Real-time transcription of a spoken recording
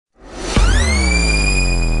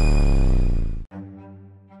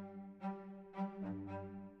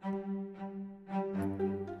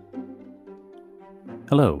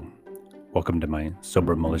Hello, welcome to my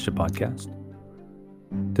Sober Militia podcast.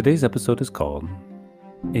 Today's episode is called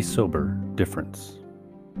A Sober Difference.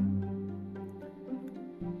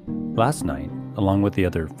 Last night, along with the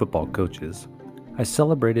other football coaches, I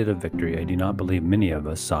celebrated a victory I do not believe many of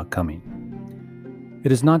us saw coming.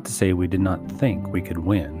 It is not to say we did not think we could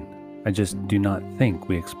win, I just do not think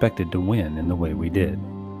we expected to win in the way we did.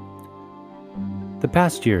 The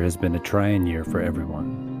past year has been a trying year for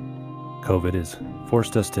everyone. COVID has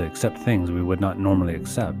forced us to accept things we would not normally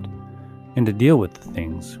accept, and to deal with the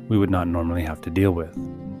things we would not normally have to deal with.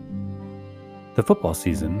 The football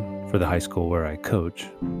season, for the high school where I coach,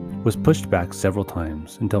 was pushed back several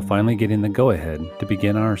times until finally getting the go-ahead to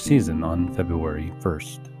begin our season on February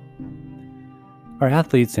 1st. Our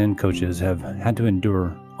athletes and coaches have had to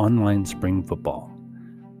endure online spring football.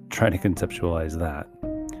 Try to conceptualize that.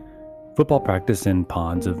 Football practice in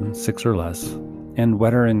pods of 6 or less, and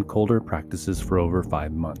wetter and colder practices for over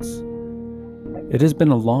 5 months. It has been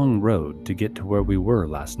a long road to get to where we were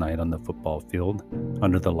last night on the football field,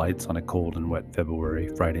 under the lights on a cold and wet February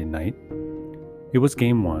Friday night. It was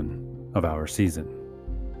game 1 of our season.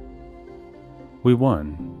 We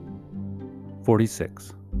won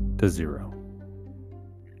 46-0.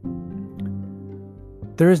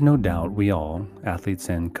 There is no doubt we all, athletes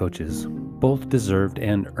and coaches, both deserved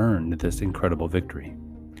and earned this incredible victory.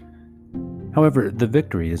 However, the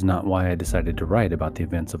victory is not why I decided to write about the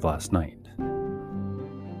events of last night.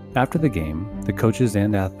 After the game, the coaches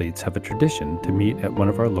and athletes have a tradition to meet at one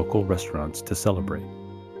of our local restaurants to celebrate.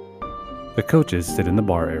 The coaches sit in the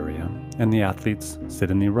bar area, and the athletes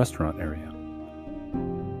sit in the restaurant area.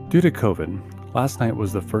 Due to COVID, last night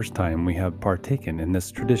was the first time we have partaken in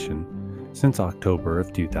this tradition since October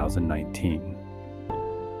of 2019.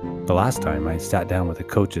 The last time I sat down with the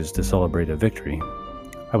coaches to celebrate a victory,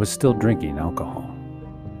 I was still drinking alcohol.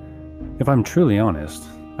 If I'm truly honest,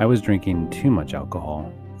 I was drinking too much alcohol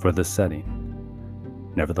for the setting.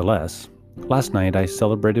 Nevertheless, last night I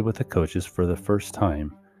celebrated with the coaches for the first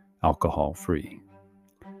time, alcohol-free.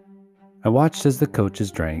 I watched as the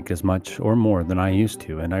coaches drank as much or more than I used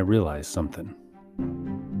to, and I realized something.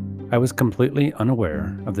 I was completely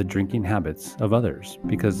unaware of the drinking habits of others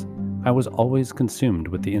because I was always consumed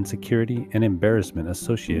with the insecurity and embarrassment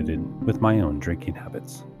associated with my own drinking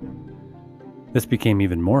habits. This became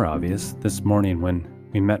even more obvious this morning when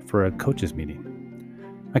we met for a coaches meeting.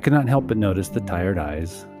 I could not help but notice the tired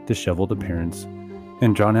eyes, disheveled appearance,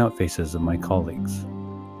 and drawn-out faces of my colleagues.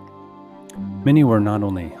 Many were not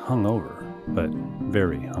only hungover, but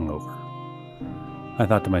very hungover. I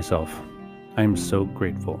thought to myself, I am so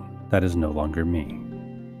grateful that is no longer me.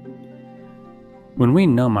 When we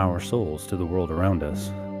numb our souls to the world around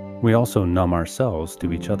us, we also numb ourselves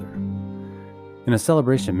to each other. In a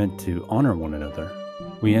celebration meant to honor one another,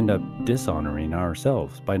 we end up dishonoring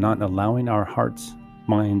ourselves by not allowing our hearts,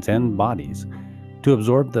 minds, and bodies to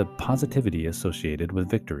absorb the positivity associated with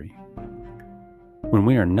victory. When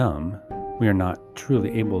we are numb, we are not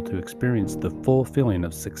truly able to experience the full feeling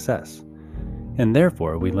of success, and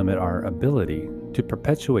therefore we limit our ability to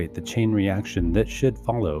perpetuate the chain reaction that should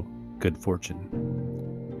follow good fortune.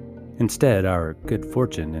 Instead, our good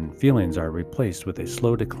fortune and feelings are replaced with a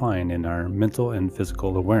slow decline in our mental and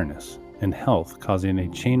physical awareness and health, causing a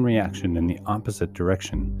chain reaction in the opposite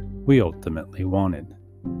direction we ultimately wanted.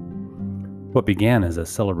 What began as a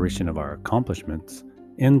celebration of our accomplishments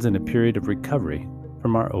ends in a period of recovery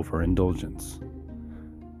from our overindulgence.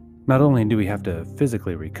 Not only do we have to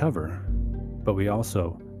physically recover, but we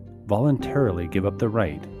also voluntarily give up the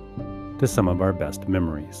right to some of our best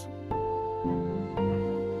memories.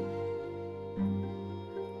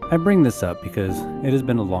 I bring this up because it has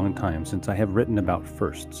been a long time since I have written about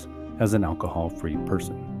firsts as an alcohol-free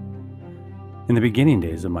person. In the beginning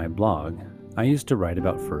days of my blog, I used to write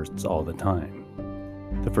about firsts all the time.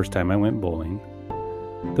 The first time I went bowling,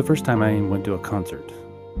 the first time I went to a concert,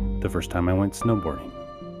 the first time I went snowboarding,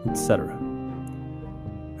 etc.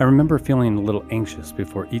 I remember feeling a little anxious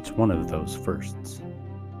before each one of those firsts.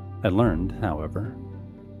 I learned, however,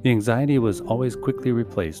 the anxiety was always quickly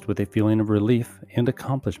replaced with a feeling of relief and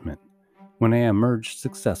accomplishment when I emerged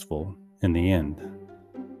successful in the end.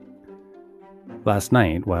 Last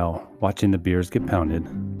night, while watching the beers get pounded,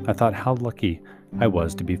 I thought how lucky I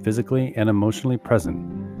was to be physically and emotionally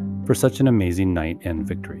present for such an amazing night and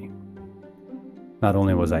victory. Not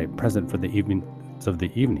only was I present for the events of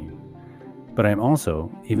the evening, but I am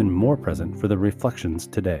also even more present for the reflections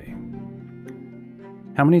today.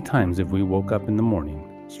 How many times have we woke up in the morning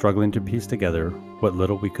struggling to piece together what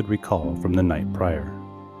little we could recall from the night prior?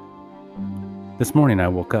 This morning I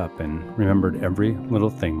woke up and remembered every little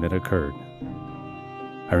thing that occurred.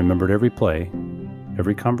 I remembered every play,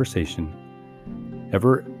 every conversation,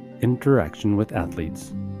 every interaction with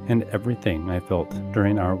athletes, and everything I felt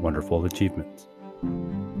during our wonderful achievements.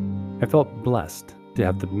 I felt blessed to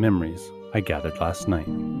have the memories I gathered last night.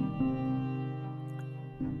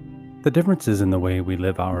 The differences in the way we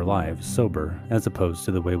live our lives sober as opposed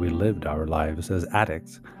to the way we lived our lives as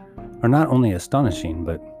addicts are not only astonishing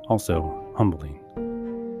but also humbling.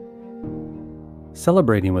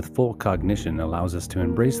 Celebrating with full cognition allows us to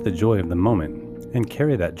embrace the joy of the moment and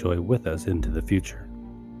carry that joy with us into the future.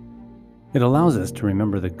 It allows us to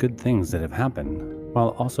remember the good things that have happened while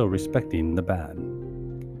also respecting the bad.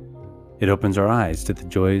 It opens our eyes to the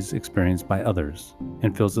joys experienced by others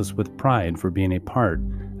and fills us with pride for being a part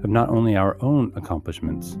of not only our own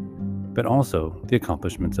accomplishments, but also the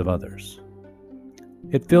accomplishments of others.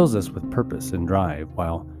 It fills us with purpose and drive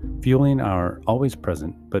while fueling our always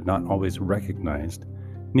present but not always recognized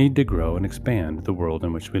need to grow and expand the world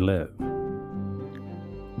in which we live.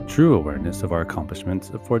 True awareness of our accomplishments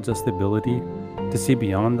affords us the ability to see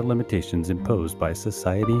beyond the limitations imposed by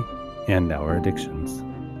society and our addictions.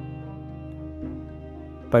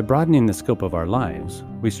 By broadening the scope of our lives,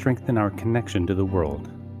 we strengthen our connection to the world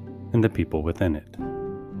and the people within it.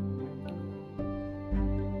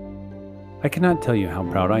 I cannot tell you how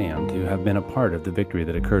proud I am to have been a part of the victory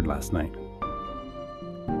that occurred last night.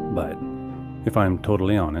 But, if I'm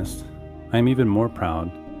totally honest, I am even more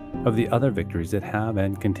proud of the other victories that have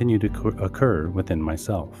and continue to occur within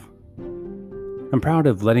myself. I'm proud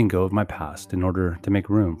of letting go of my past in order to make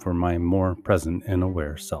room for my more present and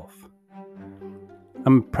aware self.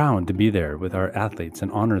 I'm proud to be there with our athletes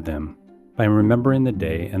and honor them by remembering the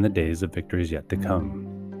day and the days of victories yet to come.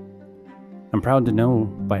 I'm proud to know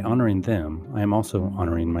by honoring them, I am also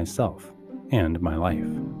honoring myself and my life.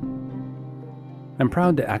 I'm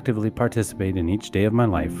proud to actively participate in each day of my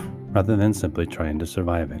life rather than simply trying to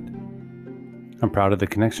survive it. I'm proud of the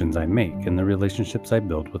connections I make and the relationships I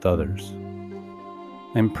build with others.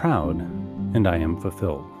 I'm proud and I am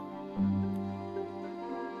fulfilled.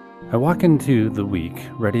 I walk into the week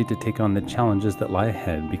ready to take on the challenges that lie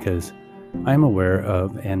ahead because I am aware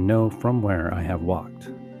of and know from where I have walked.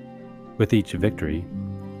 With each victory,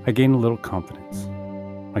 I gain a little confidence.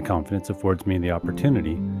 My confidence affords me the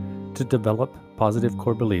opportunity to develop positive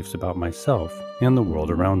core beliefs about myself and the world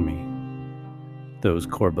around me. Those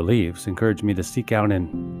core beliefs encourage me to seek out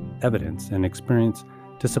evidence and experience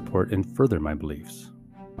to support and further my beliefs.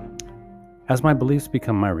 As my beliefs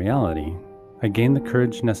become my reality, I gain the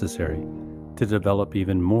courage necessary to develop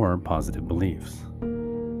even more positive beliefs.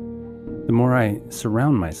 The more I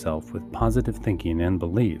surround myself with positive thinking and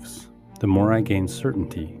beliefs, the more I gain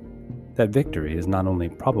certainty that victory is not only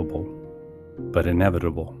probable, but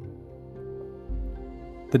inevitable.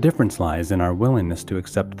 The difference lies in our willingness to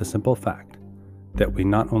accept the simple fact that we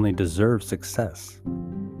not only deserve success,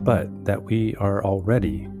 but that we are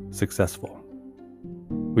already successful.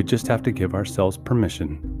 We just have to give ourselves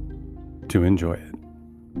permission to enjoy it.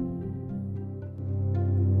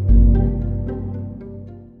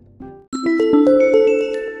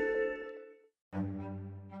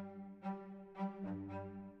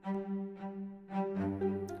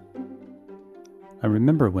 I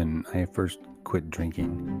remember when I first quit drinking,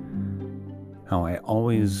 how I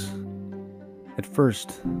always, at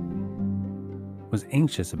first, was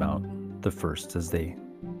anxious about the firsts as they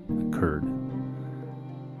occurred.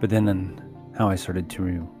 But then how I started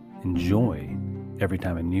to enjoy every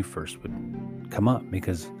time a new first would come up,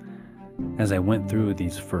 because as I went through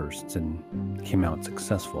these firsts and came out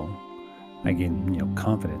successful, I gained,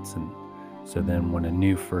 confidence. And so then when a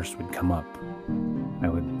new first would come up, I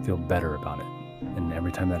would feel better about it. And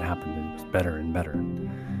every time that happened, it was better and better,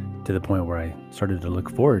 to the point where I started to look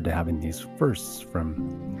forward to having these firsts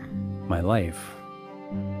from my life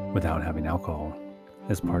without having alcohol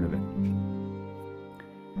as part of it.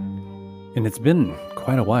 And it's been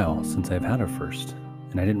quite a while since I've had a first,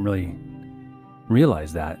 and I didn't really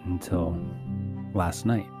realize that until last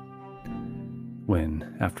night,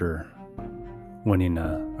 when, after winning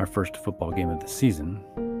our first football game of the season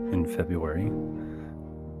in February,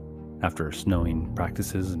 after snowing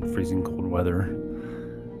practices and freezing cold weather,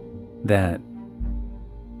 that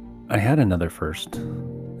I had another first,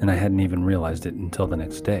 and I hadn't even realized it until the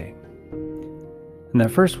next day. And that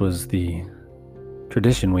first was the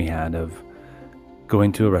tradition we had of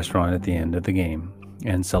going to a restaurant at the end of the game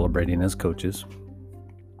and celebrating as coaches.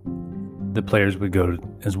 The players would go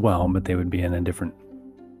as well, but they would be in a different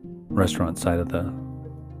restaurant side of the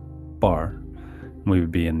bar. We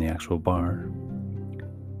would be in the actual bar.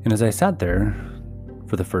 And as I sat there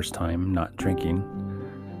for the first time, not drinking,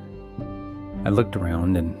 I looked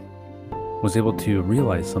around and was able to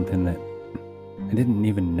realize something that I didn't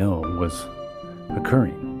even know was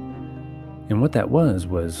occurring. And what that was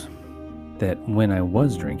that when I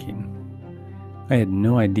was drinking, I had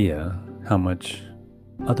no idea how much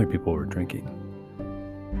other people were drinking.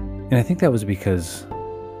 And I think that was because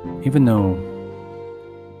even though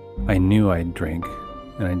I knew I drank,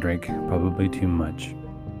 and I drank probably too much,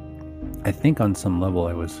 I think on some level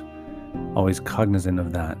I was always cognizant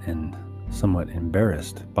of that and somewhat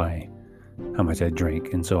embarrassed by how much I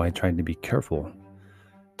drank. And so I tried to be careful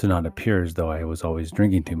to not appear as though I was always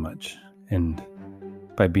drinking too much. And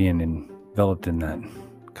by being enveloped in that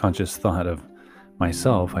conscious thought of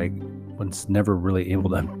myself, I was never really able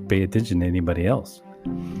to pay attention to anybody else.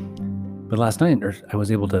 But last night, I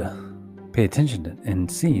was able to pay attention to and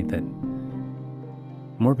see that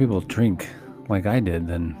more people drink like I did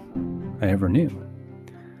than I ever knew.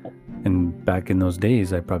 And back in those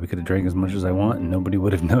days, I probably could have drank as much as I want and nobody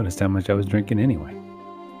would have noticed how much I was drinking anyway.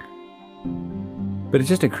 But it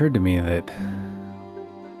just occurred to me that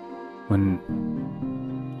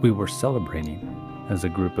when we were celebrating as a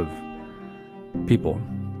group of people,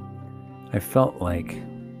 I felt like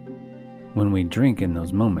when we drink in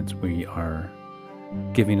those moments, we are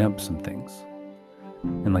giving up some things.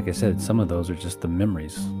 And like I said, some of those are just the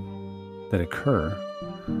memories that occur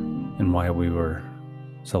and why we were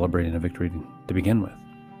celebrating a victory to begin with.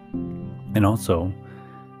 And also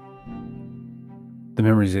the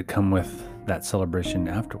memories that come with that celebration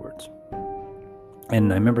afterwards.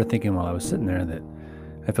 And I remember thinking while I was sitting there that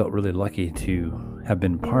I felt really lucky to have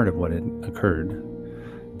been part of what had occurred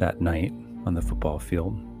that night on the football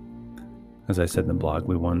field. As I said in the blog,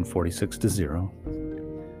 we won 46-0.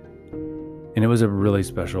 And it was a really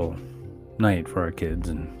special night for our kids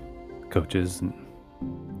and coaches and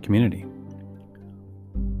community.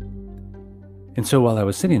 And so while I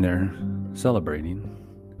was sitting there celebrating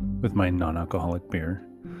with my non-alcoholic beer,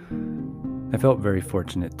 I felt very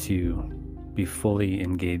fortunate to be fully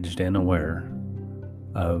engaged and aware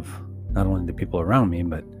of not only the people around me,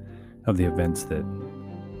 but of the events that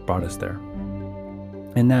brought us there.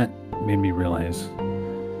 And that made me realize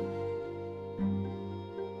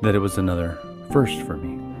that it was another first for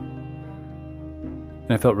me.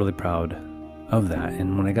 And I felt really proud of that.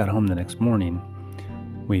 And when I got home the next morning,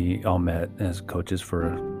 we all met as coaches for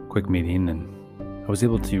a quick meeting, and I was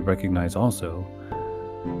able to recognize also,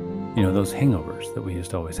 those hangovers that we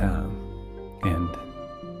used to always have. And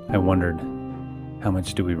I wondered, how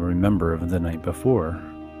much do we remember of the night before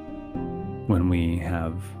when we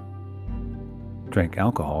have drank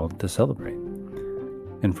alcohol to celebrate?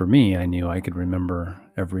 And for me, I knew I could remember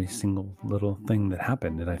every single little thing that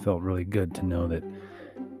happened, and I felt really good to know that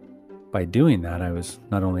by doing that, I was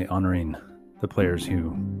not only honoring the players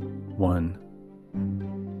who won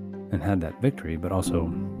and had that victory, but also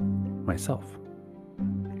myself.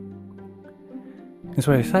 And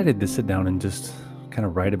so I decided to sit down and just kind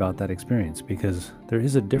of write about that experience, because there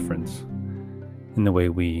is a difference in the way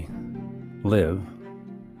we live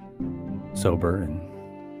sober and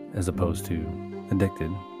as opposed to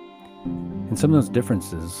addicted. And some of those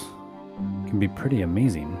differences can be pretty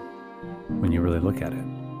amazing when you really look at it.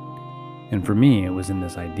 And for me, it was in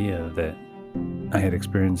this idea that I had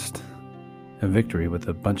experienced a victory with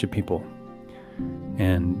a bunch of people,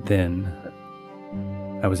 and then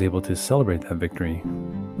I was able to celebrate that victory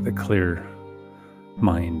with a clear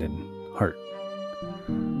mind and heart.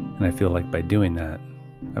 And I feel like by doing that,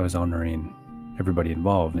 I was honoring everybody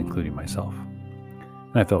involved, including myself.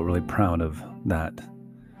 And I felt really proud of that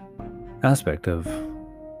aspect of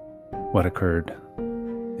what occurred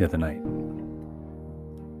the other night.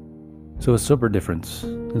 So a sober difference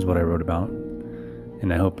is what I wrote about,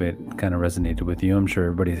 and I hope it kind of resonated with you. I'm sure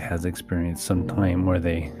everybody has experienced some time where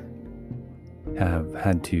they have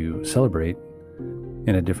had to celebrate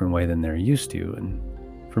in a different way than they're used to. And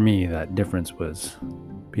for me, that difference was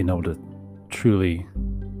being able to truly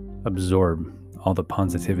absorb all the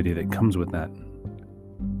positivity that comes with that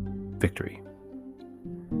victory.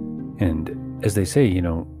 And as they say,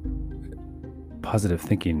 positive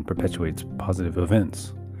thinking perpetuates positive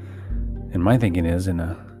events. And my thinking is, in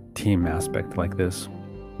a team aspect like this,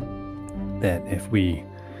 that if we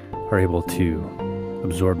are able to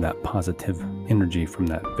absorb that positive energy from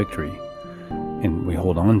that victory and we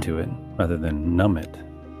hold on to it rather than numb it,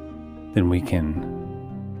 then we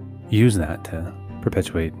can use that to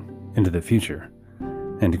perpetuate into the future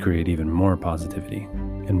and to create even more positivity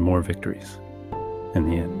and more victories in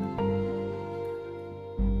the end.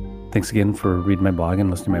 Thanks again for reading my blog and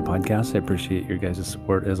listening to my podcast. I appreciate your guys'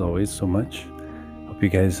 support as always so much. Hope you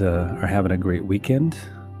guys are having a great weekend.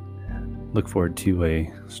 Look forward to a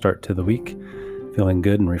start to the week, feeling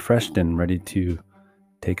good and refreshed and ready to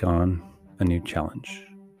take on a new challenge.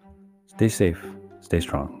 Stay safe, stay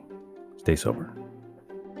strong, stay sober.